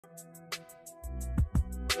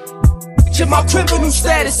My criminal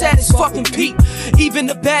status at its fucking peak. Even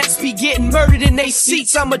the baddest be getting murdered in they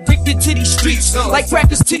seats. I'm addicted to these streets, like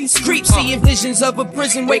crackers to these creeps. Seeing visions of a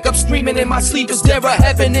prison, wake up screaming in my sleep. Is there a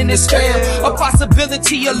heaven in this hell? A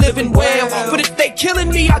possibility of living well. But if they killing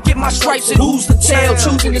me, I get my stripes and who's the tail?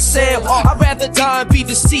 Choosing to sell, I'd rather die and be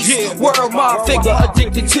deceased. World my figure,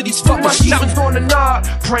 addicted to these fucking sheets. My on the nod,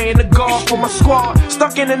 praying to God for my squad.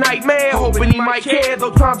 Stuck in a nightmare, hoping he might care.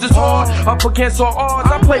 Though times is hard, up against all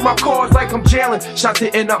odds. I play my cards like I'm jailing. Shot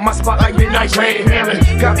to end up my spot like midnight rain hailing.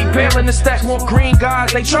 Got me bailing to stack more green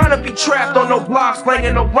guys. They tryna be trapped on no blocks,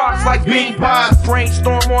 slanging no rocks like bean pies.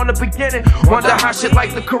 Brainstorm on the beginning. Wonder how shit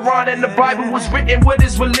like the Quran and the Bible was written. What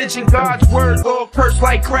is religion? God's word, all cursed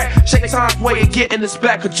like crack. Shake time's way of getting us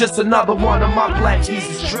back, or just another one of my Black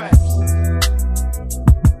Jesus tracks.